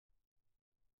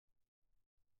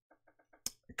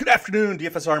Good afternoon,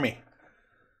 DFS Army.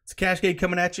 It's Cascade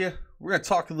coming at you. We're going to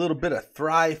talk a little bit of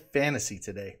Thrive Fantasy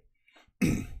today.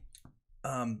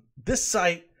 This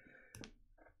site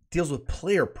deals with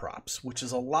player props, which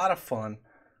is a lot of fun.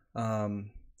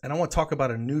 And I want to talk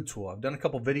about a new tool. I've done a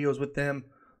couple videos with them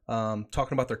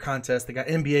talking about their contest. They got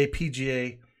NBA,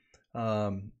 PGA,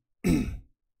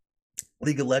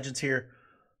 League of Legends here.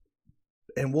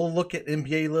 And we'll look at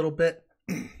NBA a little bit.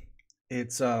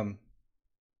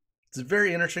 It's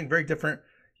very interesting, very different.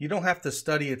 You don't have to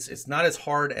study. It's not as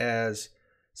hard as,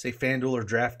 say, FanDuel or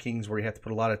DraftKings, where you have to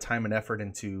put a lot of time and effort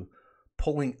into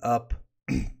pulling up,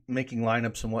 making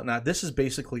lineups and whatnot. This is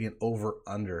basically an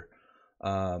over-under.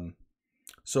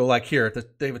 So like here,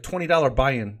 they have a $20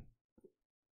 buy-in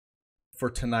for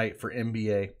tonight for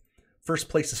NBA. First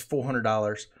place is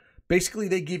 $400. Basically,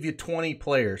 they give you 20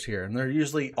 players here, and they're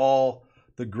usually all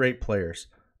the great players.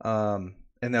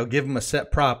 And they'll give them a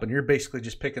set prop, and you're basically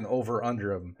just picking over or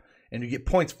under of them. And you get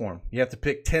points for them. You have to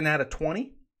pick 10 out of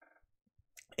 20.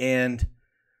 And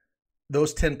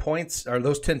those 10 points, or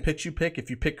those 10 picks you pick, if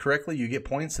you pick correctly, you get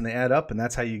points, and they add up, and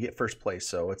that's how you get first place.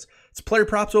 So it's player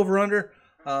props over under.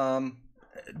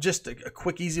 Just a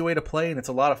quick, easy way to play, and it's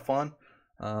a lot of fun.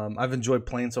 I've enjoyed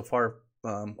playing so far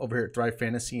over here at Thrive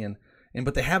Fantasy.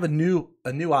 But they have a new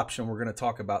option we're going to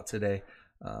talk about today.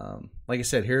 Like I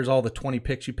said, here's all the 20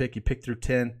 picks you pick. You pick through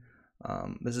 10.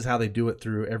 This is how they do it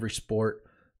through every sport.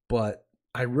 But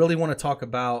I really want to talk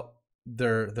about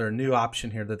their new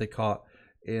option here that they call it.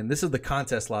 And this is the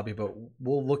contest lobby, but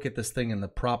we'll look at this thing in the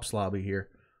props lobby here.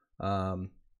 But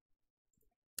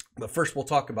first we'll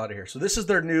talk about it here. So this is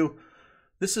their new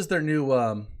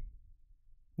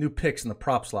picks in the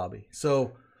props lobby.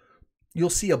 So you'll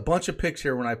see a bunch of picks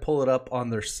here when I pull it up on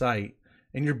their site.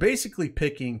 And you're basically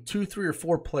picking 2, 3, or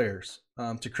 4 players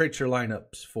to create your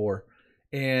lineups for.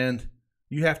 And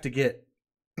you have to get,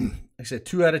 like I said,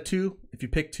 2 out of 2. If you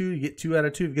pick 2, you get 2 out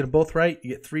of 2. If you get them both right,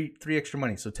 you get three extra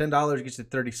money. So $10 gets you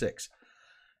 36.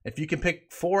 If you can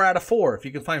pick 4 out of 4, if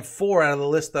you can find 4 out of the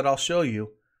list that I'll show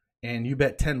you, and you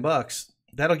bet $10,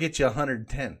 that'll get you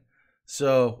 110.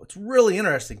 So it's really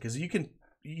interesting because you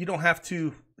don't have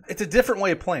to. It's a different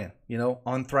way of playing,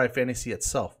 on Thrive Fantasy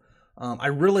itself. I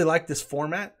really like this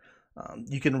format.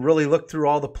 You can really look through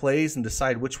all the plays and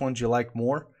decide which ones you like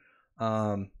more,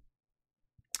 and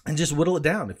just whittle it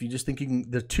down. If you just think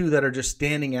the 2 that are just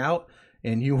standing out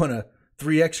and you want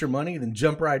 3 extra money, then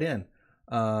jump right in.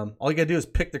 All you got to do is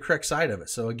pick the correct side of it.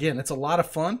 So again, it's a lot of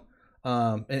fun.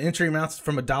 And entry amounts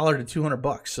from $1 to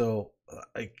 $200. So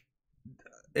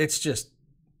it's just,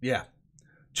 yeah,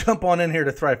 jump on in here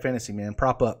to Thrive Fantasy, man.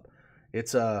 Prop up.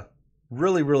 It's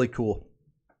really, really cool.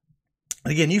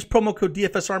 Again, use promo code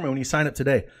DFSARMY when you sign up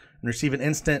today and receive an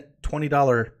instant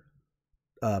 $20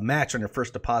 match on your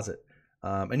first deposit.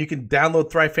 And you can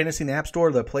download Thrive Fantasy in the App Store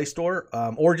or the Play Store,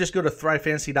 or just go to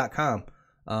ThriveFantasy.com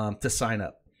to sign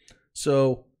up.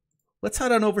 So let's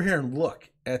head on over here and look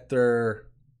at their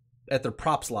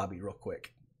props lobby real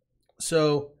quick.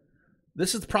 So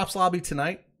this is the props lobby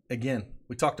tonight. Again,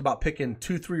 we talked about picking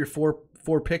 2, 3, or 4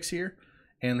 picks here,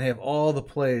 and they have all the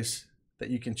plays that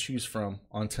you can choose from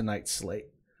on tonight's slate.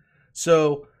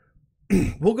 So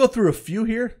we'll go through a few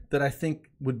here that I think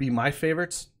would be my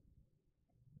favorites.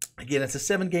 Again, it's a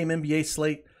 7-game NBA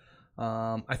slate.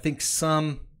 I think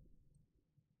some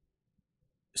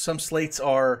slates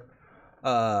are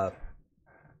like,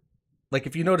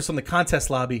 if you notice on the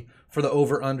contest lobby for the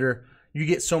over-under, you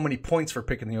get so many points for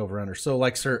picking the over-under. So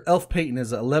like Sir Elf Payton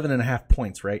is 11.5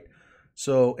 points, right?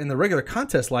 So in the regular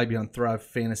contest lobby on Thrive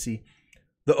Fantasy,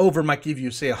 the over might give you,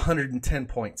 say, 110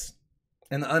 points,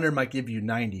 and the under might give you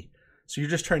 90. So you're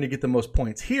just trying to get the most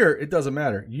points. Here, it doesn't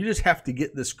matter. You just have to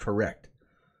get this correct.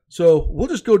 So we'll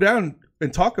just go down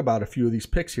and talk about a few of these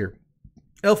picks here.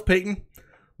 Elf Payton,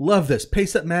 love this.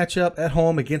 Pace-up matchup at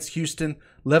home against Houston,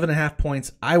 11.5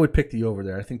 points. I would pick the over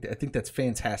there. I think that's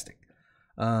fantastic.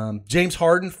 James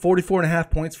Harden, 44.5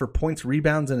 points for points,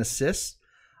 rebounds, and assists.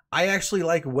 I actually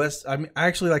like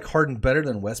Harden better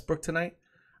than Westbrook tonight.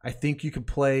 I think you could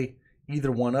play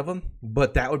either one of them,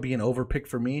 but that would be an over pick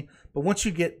for me. But once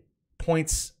you get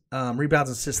points,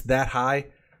 rebounds, and assists that high,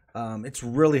 it's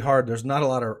really hard. There's not a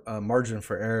lot of margin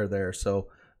for error there. So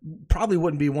probably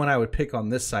wouldn't be one I would pick on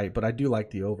this site, but I do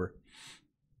like the over.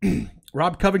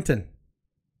 Rob Covington,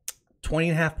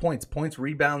 20.5 points,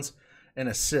 rebounds, and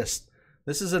assists.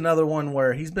 This is another one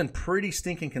where he's been pretty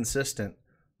stinking consistent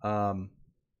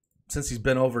since he's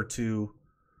been over to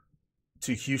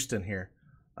Houston here.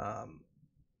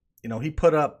 He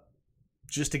put up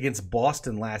just against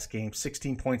Boston last game,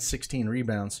 16 points, 16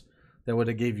 rebounds. That would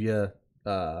have gave you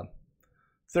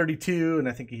 32, and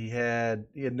I think he had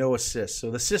no assists.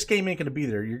 So the assist game ain't going to be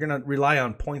there. You're going to rely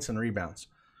on points and rebounds.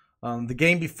 The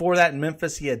game before that in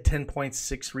Memphis, he had 10 points,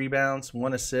 6 rebounds,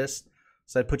 1 assist.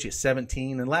 So that puts you at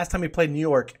 17. And last time he played New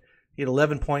York, he had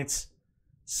 11 points,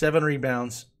 7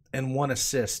 rebounds, and 1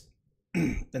 assist.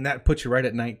 And that puts you right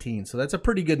at 19. So that's a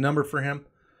pretty good number for him.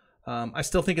 I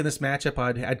still think in this matchup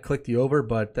I'd click the over,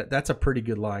 but that's a pretty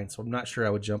good line. So I'm not sure I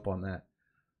would jump on that.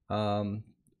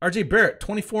 RJ Barrett,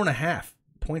 24.5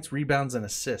 points, rebounds, and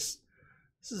assists.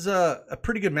 This is a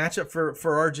pretty good matchup for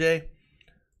RJ.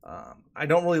 I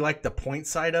don't really like the point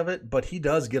side of it, but he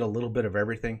does get a little bit of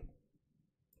everything.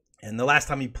 And the last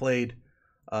time he played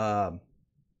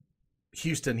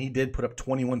Houston, he did put up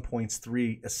 21 points,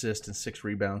 3 assists, and 6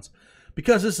 rebounds.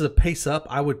 Because this is a pace up,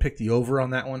 I would pick the over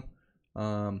on that one.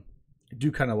 I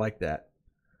do kind of like that.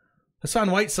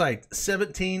 Hassan Whiteside,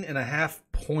 17.5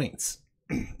 points.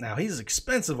 Now, he's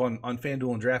expensive on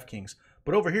FanDuel and DraftKings.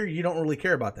 But over here, you don't really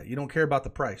care about that. You don't care about the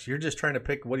price. You're just trying to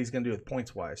pick what he's going to do with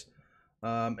points-wise.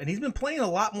 And he's been playing a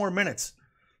lot more minutes.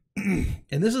 And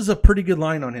this is a pretty good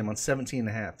line on him on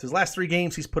 17.5. His last 3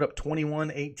 games, he's put up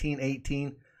 21, 18,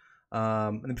 18.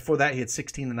 And then before that, he had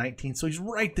 16 and 19. So he's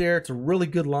right there. It's a really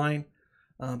good line.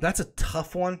 That's a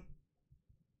tough one.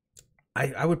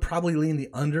 I would probably lean the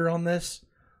under on this.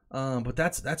 But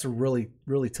that's a really,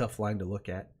 really tough line to look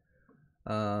at.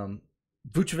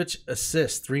 Vucevic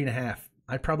assists, 3.5.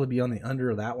 I'd probably be on the under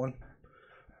of that one.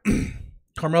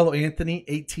 Carmelo Anthony,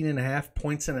 18.5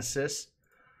 points and assists.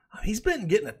 He's been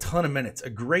getting a ton of minutes. A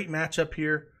great matchup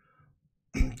here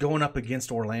going up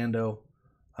against Orlando.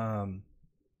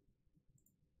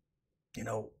 He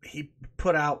don't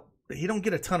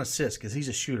get a ton of assists because he's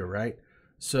a shooter, right?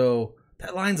 So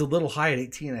that line's a little high at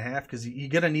 18.5 because you're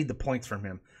going to need the points from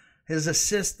him. His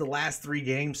assists the last 3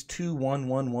 games, 2, 1,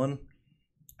 1, 1.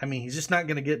 I mean, he's just not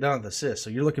going to get done with assists, so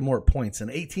you're looking more at points.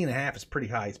 And 18.5 is pretty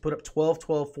high. He's put up 12,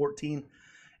 12, 14.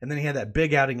 And then he had that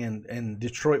big outing in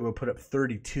Detroit where he put up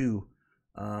 32.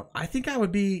 I think I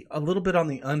would be a little bit on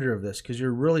the under of this because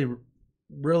you're really,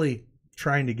 really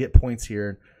trying to get points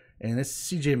here. And it's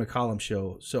CJ McCollum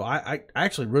show. So I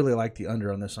actually really like the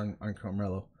under on this on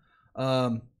Carmelo.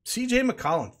 CJ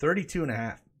McCollum,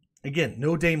 32.5. Again,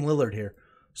 no Dame Lillard here.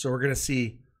 So we're going to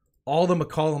see all the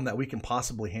McCollum that we can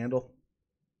possibly handle.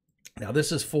 Now,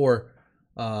 this is for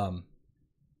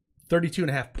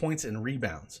 32.5 points and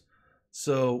rebounds.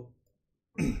 So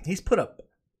he's put up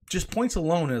just points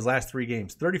alone in his last 3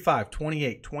 games, 35,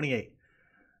 28, 28.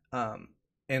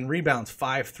 And rebounds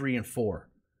 5, 3, and 4.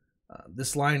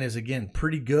 This line is, again,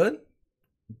 pretty good,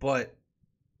 but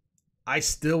I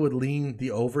still would lean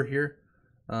the over here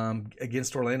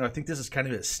against Orlando. I think this is kind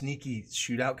of a sneaky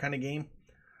shootout kind of game.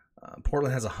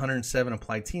 Portland has 107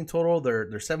 applied team total. They're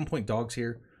 7-point dogs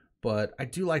here, but I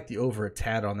do like the over a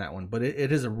tad on that one, but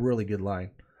it is a really good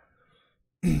line.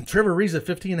 Trevor Ariza,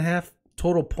 15.5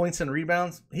 total points and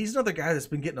rebounds. He's another guy that's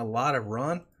been getting a lot of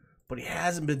run, but he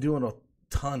hasn't been doing a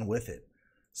ton with it.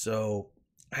 So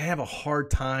I have a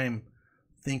hard time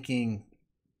thinking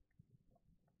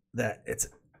that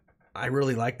I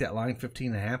really like that line,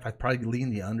 15.5. I'd probably lean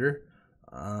the under.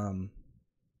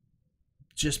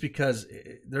 Just because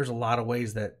there's a lot of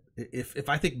ways that if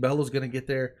I think Bella's going to get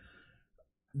there,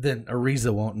 then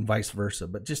Ariza won't, and vice versa.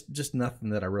 But just nothing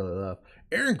that I really love.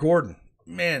 Aaron Gordon,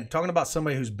 man, talking about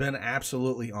somebody who's been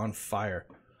absolutely on fire.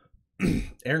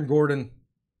 Aaron Gordon,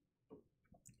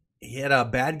 he had a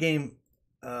bad game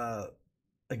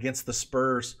against the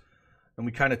Spurs, and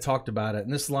we kind of talked about it.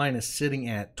 And this line is sitting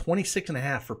at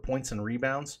 26.5 for points and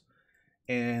rebounds.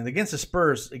 And against the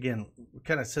Spurs, again, we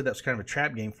kind of said that was kind of a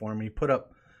trap game for him. He put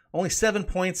up only 7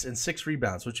 points and 6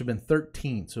 rebounds, which have been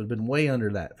 13. So it had been way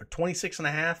under that. For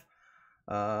 26.5,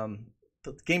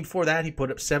 the game before that, he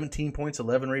put up 17 points,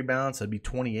 11 rebounds. So that'd be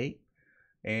 28.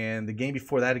 And the game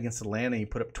before that against Atlanta, he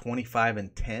put up 25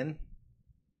 and 10.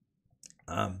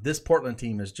 This Portland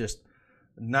team is just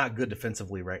not good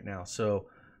defensively right now. So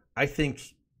I think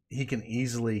he can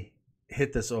easily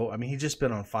hit this. I mean, he's just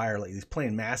been on fire lately. He's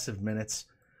playing massive minutes.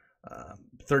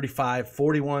 35,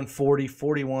 41, 40,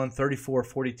 41, 34,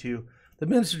 42. The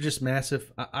minutes are just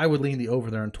massive. I would lean the over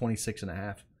there on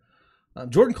 26.5.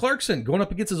 Jordan Clarkson going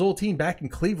up against his old team back in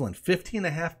Cleveland,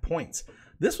 15.5 points.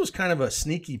 This was kind of a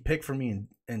sneaky pick for me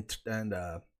and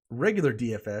regular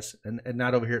DFS and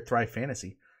not over here at Thrive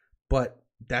Fantasy. But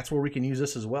that's where we can use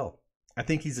this as well. I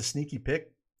think he's a sneaky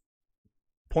pick.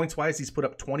 Points-wise, he's put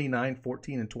up 29,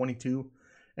 14, and 22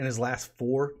 in his last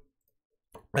 4.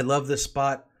 I love this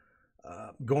spot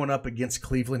going up against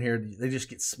Cleveland here. They just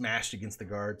get smashed against the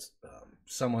guards.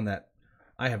 Someone that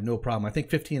I have no problem. I think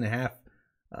 15.5.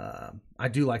 I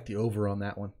do like the over on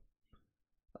that one.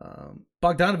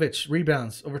 Bogdanovich,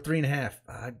 rebounds, over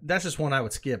 3.5. That's just one I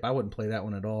would skip. I wouldn't play that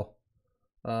one at all.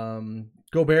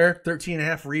 Gobert,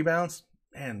 13.5 rebounds.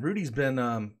 Man, Rudy's been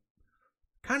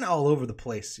kind of all over the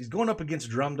place. He's going up against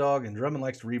Drum Dog, and Drummond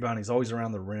likes to rebound. He's always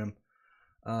around the rim.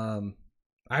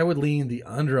 I would lean the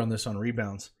under on this on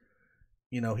rebounds.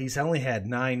 You know, he's only had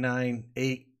 9, 9,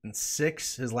 8, and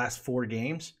 6 his last 4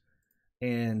 games.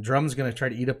 And Drummond's going to try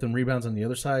to eat up them rebounds on the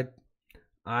other side.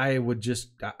 I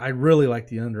really like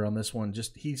the under on this one.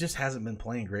 He just hasn't been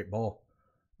playing great ball.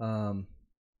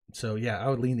 So yeah, I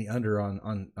would lean the under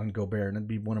on Gobert, and that'd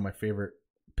be one of my favorite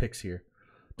picks here.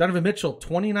 Donovan Mitchell,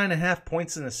 29.5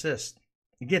 points and assists.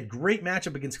 Again, great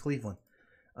matchup against Cleveland.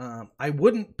 I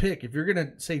wouldn't pick, if you're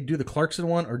going to say do the Clarkson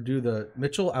one or do the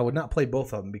Mitchell, I would not play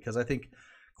both of them because I think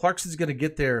Clarkson's going to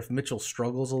get there if Mitchell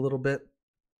struggles a little bit.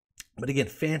 But again,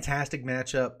 fantastic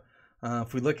matchup.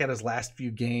 If we look at his last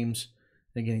few games,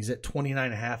 again, he's at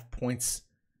 29.5 points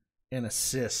and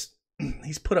assists.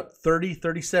 He's put up 30,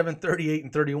 37, 38,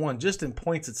 and 31 just in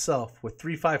points itself with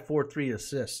 3, 5, 4, 3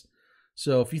 assists.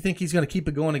 So if you think he's going to keep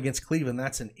it going against Cleveland,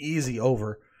 that's an easy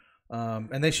over.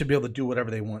 And they should be able to do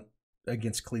whatever they want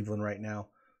against Cleveland right now.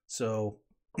 So,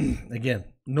 again,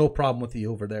 no problem with the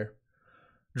over there.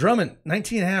 Drummond,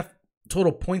 19.5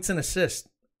 total points and assists.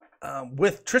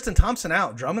 With Tristan Thompson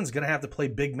out, Drummond's going to have to play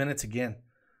big minutes again.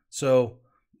 So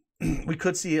we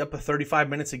could see up to 35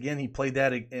 minutes again. He played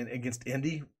that against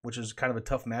Indy, which is kind of a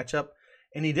tough matchup.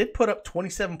 And he did put up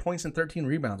 27 points and 13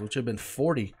 rebounds, which have been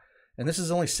 40. And this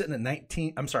is only sitting at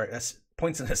 19. I'm sorry,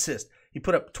 points and assists. He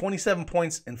put up 27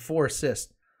 points and 4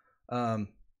 assists.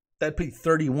 That'd be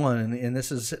 31, and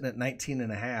this is sitting at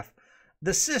 19.5.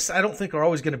 The assists, I don't think, are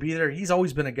always going to be there. He's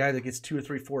always been a guy that gets 2 or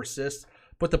 3, 4 assists,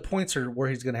 but the points are where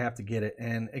he's going to have to get it.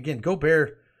 And again,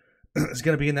 Gobert is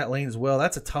going to be in that lane as well.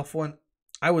 That's a tough one.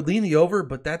 I would lean the over,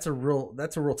 but that's a real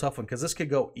tough one because this could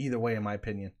go either way, in my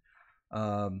opinion.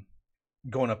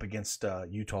 Going up against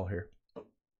Utah here.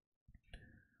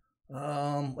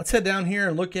 Let's head down here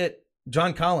and look at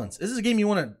John Collins. This is a game you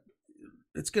want to.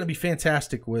 It's going to be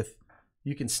fantastic with.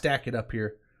 You can stack it up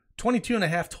here.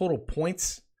 22.5 total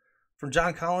points from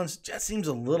John Collins. Just seems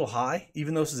a little high,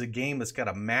 even though this is a game that's got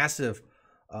a massive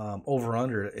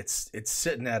over-under. It's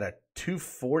sitting at a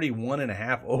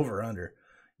 241.5 over-under.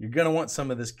 You're going to want some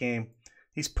of this game.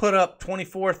 He's put up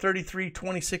 24, 33,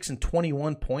 26, and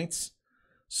 21 points.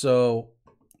 So,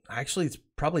 actually, it's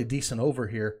probably a decent over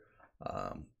here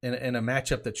in a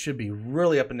matchup that should be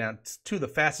really up and down. It's 2 of the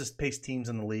fastest-paced teams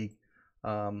in the league.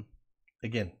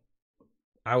 Again,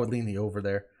 I would lean the over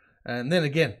there. And then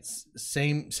again,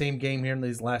 same game here in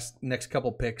these next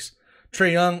couple picks.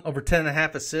 Trae Young over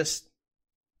 10.5 assists.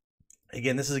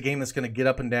 Again, this is a game that's going to get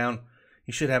up and down.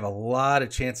 He should have a lot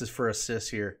of chances for assists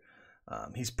here.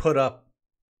 He's put up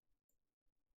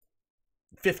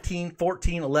 15,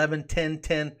 14, 11, 10,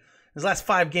 10. His last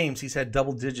 5 games, he's had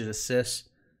double-digit assists.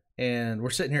 And we're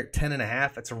sitting here at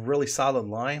 10.5. That's a really solid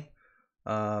line.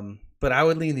 But I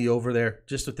would lean the over there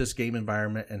just with this game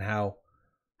environment and how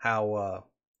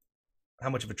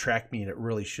much of a track meet it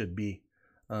really should be.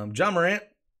 John Morant,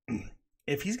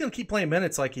 if he's going to keep playing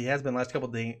minutes like he has been last couple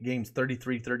of games,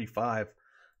 33, 35,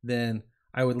 then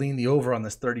I would lean the over on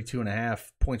this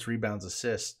 32.5 points, rebounds,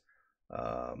 assists.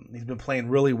 He's been playing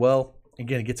really well.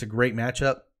 Again, it gets a great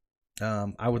matchup.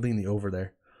 I would lean the over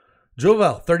there.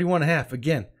 Jovel, 31.5.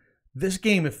 Again, this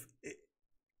game,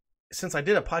 since I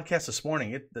did a podcast this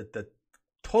morning, the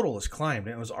total has climbed,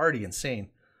 and it was already insane.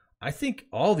 I think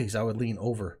all these I would lean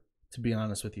over, to be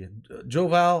honest with you.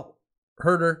 Jovel,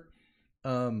 Herter.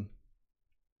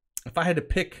 If I had to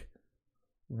pick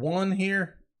one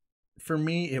here, for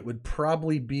me, it would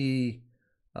probably be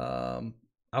I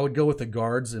would go with the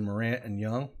guards and Morant and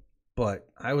Young, but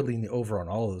I would lean the over on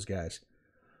all of those guys.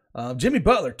 Jimmy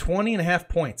Butler, 20.5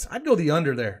 points. I'd go the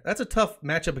under there. That's a tough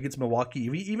matchup against Milwaukee.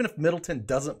 Even if Middleton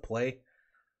doesn't play,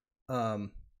 I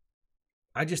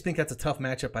just think that's a tough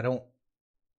matchup.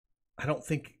 I don't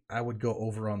think I would go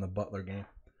over on the Butler game.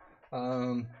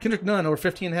 Kendrick Nunn over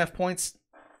 15.5 points.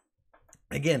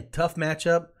 Again, tough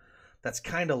matchup. That's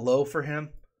kind of low for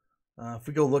him. If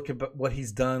we go look at what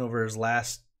he's done over his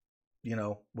last,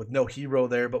 with no hero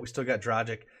there, but we still got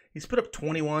Dragic. He's put up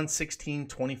 21, 16,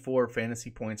 24 fantasy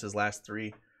points his last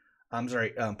 3. I'm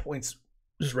sorry, points,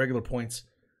 just regular points.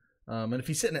 And if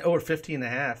he's sitting at over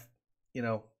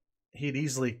 15.5, he'd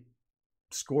easily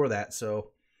score that.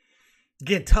 So,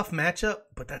 again, tough matchup,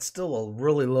 but that's still a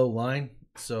really low line.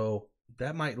 So,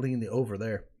 that might lean the over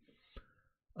there.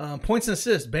 Points and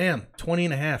assists, Bam,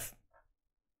 20.5.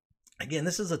 Again,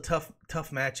 this is a tough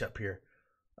matchup here.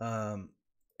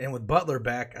 And with Butler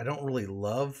back, I don't really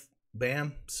love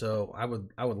Bam. So I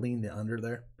would lean the under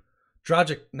there.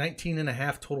 Dragic,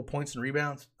 19.5 total points and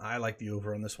rebounds. I like the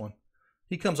over on this one.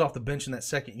 He comes off the bench in that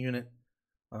second unit.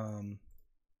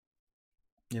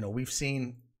 We've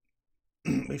seen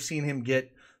him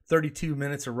get 32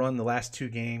 minutes of run the last 2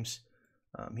 games.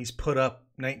 He's put up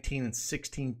 19 and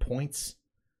 16 points.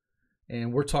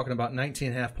 And we're talking about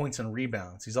 19.5 points and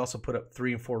rebounds. He's also put up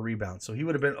 3 and 4 rebounds. So he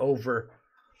would have been over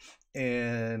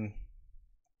in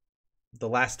the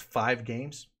last 5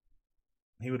 games.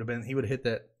 He would have hit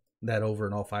that over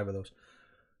in all 5 of those.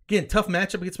 Again, tough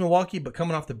matchup against Milwaukee, but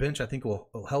coming off the bench, I think will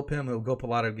help him. He'll go up a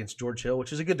lot against George Hill,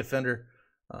 which is a good defender.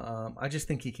 I just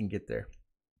think he can get there.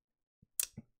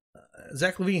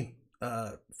 Zach LaVine,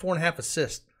 4.5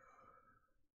 assists.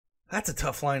 That's a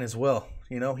tough line as well.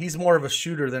 He's more of a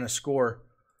shooter than a scorer,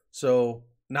 so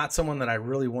not someone that I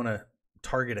really want to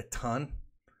target a ton.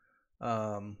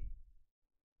 I'll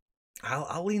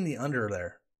lean the under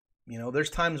there. There's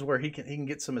times where he can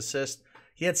get some assists.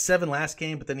 He had 7 last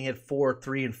game, but then he had 4,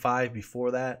 3, and 5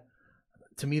 before that.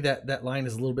 To me, that line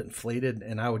is a little bit inflated,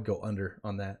 and I would go under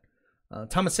on that.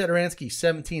 Thomas Satoransky,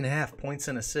 17.5 points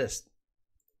and assists.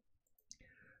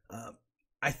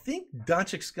 I think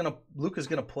Luka's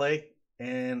gonna play,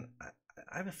 and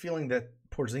I have a feeling that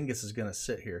Porzingis is gonna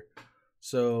sit here.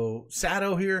 So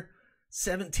Sato here,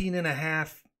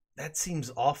 17.5. That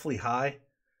seems awfully high.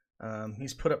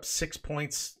 He's put up 6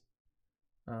 points,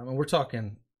 and we're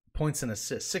talking points and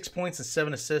assists. 6 points and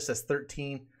 7 assists. That's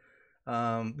 13.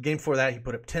 The game before that, he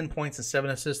put up 10 points and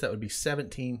 7 assists. That would be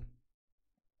 17.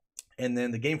 And then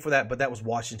the game for that, but that was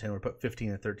Washington. We put 15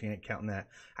 and 13. I ain't counting that.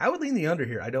 I would lean the under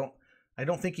here. I don't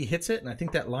think he hits it, and I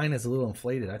think that line is a little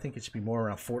inflated. I think it should be more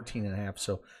around 14.5.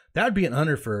 So that would be an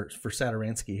under for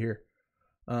Satoransky here.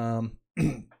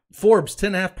 Forbes,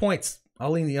 10.5 points.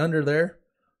 I'll lean the under there.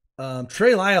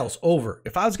 Trey Lyles, over.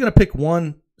 If I was going to pick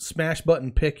one smash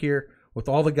button pick here with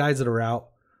all the guys that are out,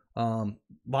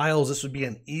 Lyles, this would be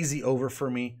an easy over for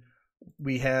me.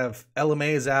 We have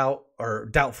LMA is out or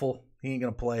doubtful. He ain't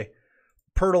going to play.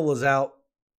 Pirtle is out.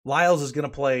 Lyles is going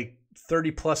to play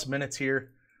 30-plus minutes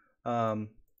here.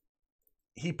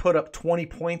 He put up 20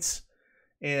 points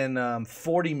in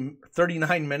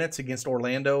 39 minutes against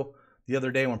Orlando the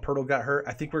other day when Pirtle got hurt.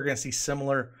 I think we're going to see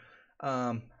similar.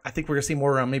 I think we're going to see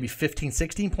more around maybe 15,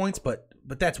 16 points, but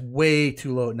that's way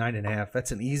too low at 9.5.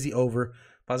 That's an easy over.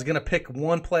 If I was going to pick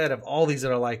one play out of all these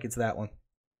that I like, it's that one.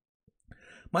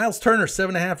 Miles Turner,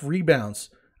 7.5 rebounds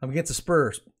against the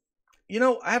Spurs.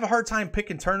 I have a hard time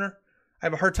picking Turner. I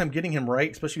have a hard time getting him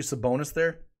right, especially with Sabonis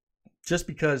there, just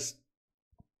because,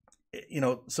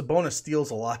 Sabonis steals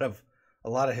a lot of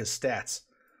his stats.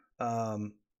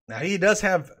 Now he does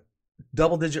have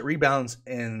double-digit rebounds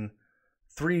in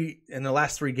the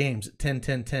last 3 games at 10,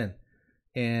 10, 10.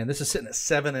 And this is sitting at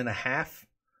 7.5.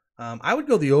 I would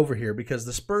go the over here because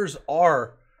the Spurs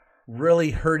are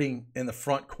really hurting in the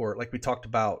front court, like we talked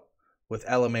about with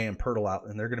LMA and Pirtle out,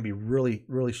 and they're going to be really,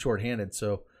 really shorthanded.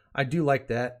 So I do like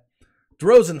that.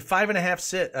 DeRozan,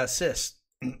 5.5 assists.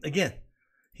 Again,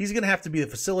 he's going to have to be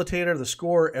the facilitator, the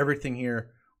scorer, everything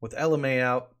here with LMA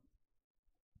out.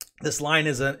 This line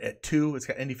is at 2. It's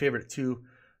got Indy favorite at 2.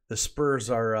 The Spurs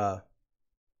are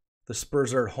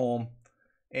at home,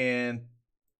 and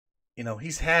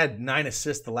he's had 9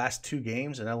 assists the last 2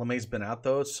 games, and LMA's been out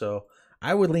those. So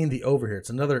I would lean the over here. It's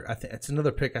another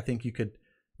pick. I think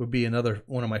would be another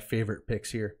one of my favorite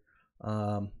picks here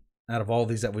out of all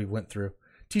these that we went through.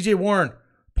 TJ Warren,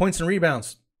 points and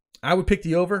rebounds. I would pick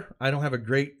the over. I don't have a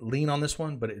great lean on this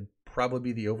one, but it'd probably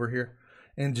be the over here.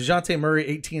 And DeJounte Murray,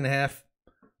 18.5.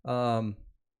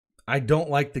 I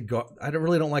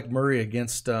really don't like Murray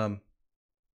against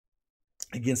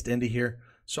Indy here,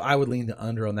 so I would lean the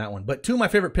under on that one. But 2 of my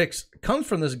favorite picks come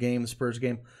from this game, the Spurs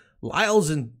game. Lyles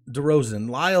and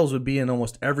DeRozan. Lyles would be in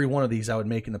almost every one of these I would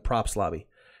make in the props lobby.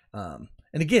 And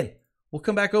again, we'll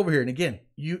come back over here. And again,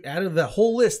 out of the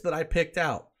whole list that I picked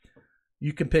out,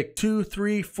 you can pick 2,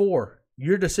 3, 4.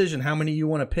 Your decision how many you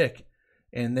want to pick.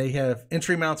 And they have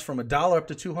entry amounts from $1 up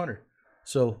to $200.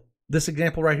 So this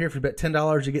example right here, if you bet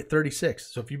 $10, you get 36.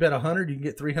 So if you bet 100, you can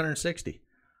get 360.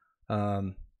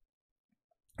 If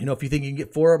you think you can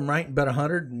get 4 of them right and bet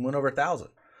 100 and win over 1,000.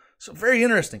 So very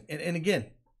interesting. And again,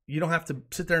 you don't have to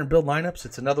sit there and build lineups.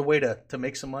 It's another way to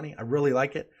make some money. I really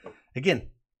like it. Again,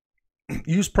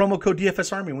 use promo code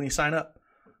DFS Army when you sign up.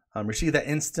 Receive that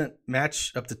instant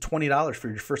match up to $20 for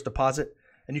your first deposit.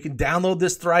 And you can download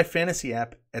this ThriveFantasy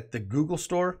app at the Google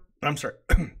Store. I'm sorry,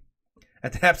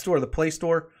 at the App Store, the Play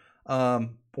Store.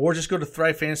 Or just go to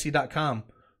ThriveFantasy.com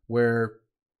where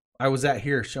I was at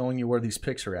here showing you where these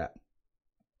picks are at.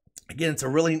 Again, it's a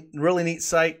really, really neat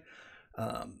site.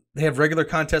 They have regular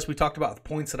contests. We talked about the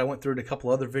points that I went through in a couple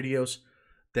other videos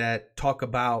that talk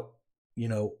about, you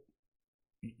know,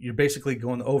 you're basically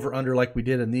going over under like we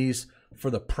did in these for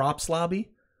the props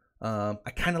lobby.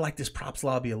 I kind of like this props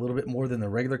lobby a little bit more than the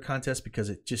regular contest because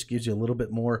it just gives you a little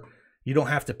bit more. You don't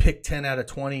have to pick 10 out of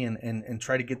 20 and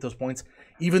try to get those points,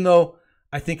 even though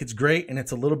I think it's great and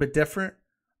it's a little bit different.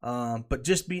 But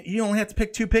you only have to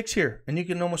pick 2 picks here and you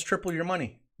can almost triple your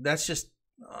money. That's just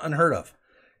unheard of.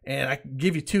 And I can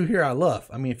give you 2 here I love.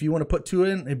 I mean, if you want to put 2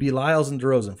 in, it'd be Lyles and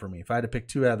DeRozan for me. If I had to pick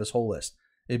 2 out of this whole list,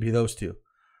 it'd be those 2.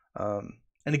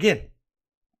 And again,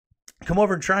 come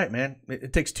over and try it, man.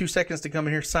 It takes 2 seconds to come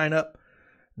in here, sign up.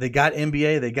 They got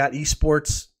NBA, they got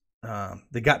esports,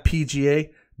 they got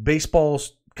PGA.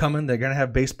 Baseball's coming. They're going to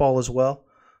have baseball as well.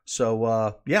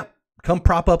 So, yeah, come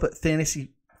prop up at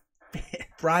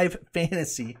Thrive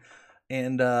Fantasy,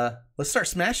 and let's start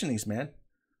smashing these, man.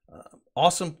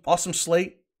 Awesome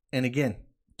slate. And again,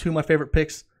 2 of my favorite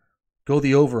picks. Go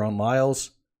the over on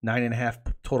Lyles,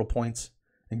 9.5 total points,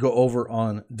 and go over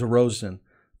on DeRozan,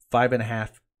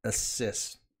 5.5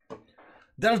 assists.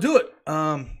 That'll do it.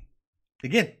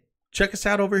 Again, check us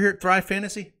out over here at Thrive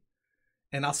Fantasy,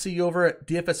 and I'll see you over at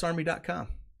dfsarmy.com.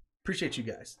 Appreciate you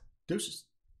guys. Deuces.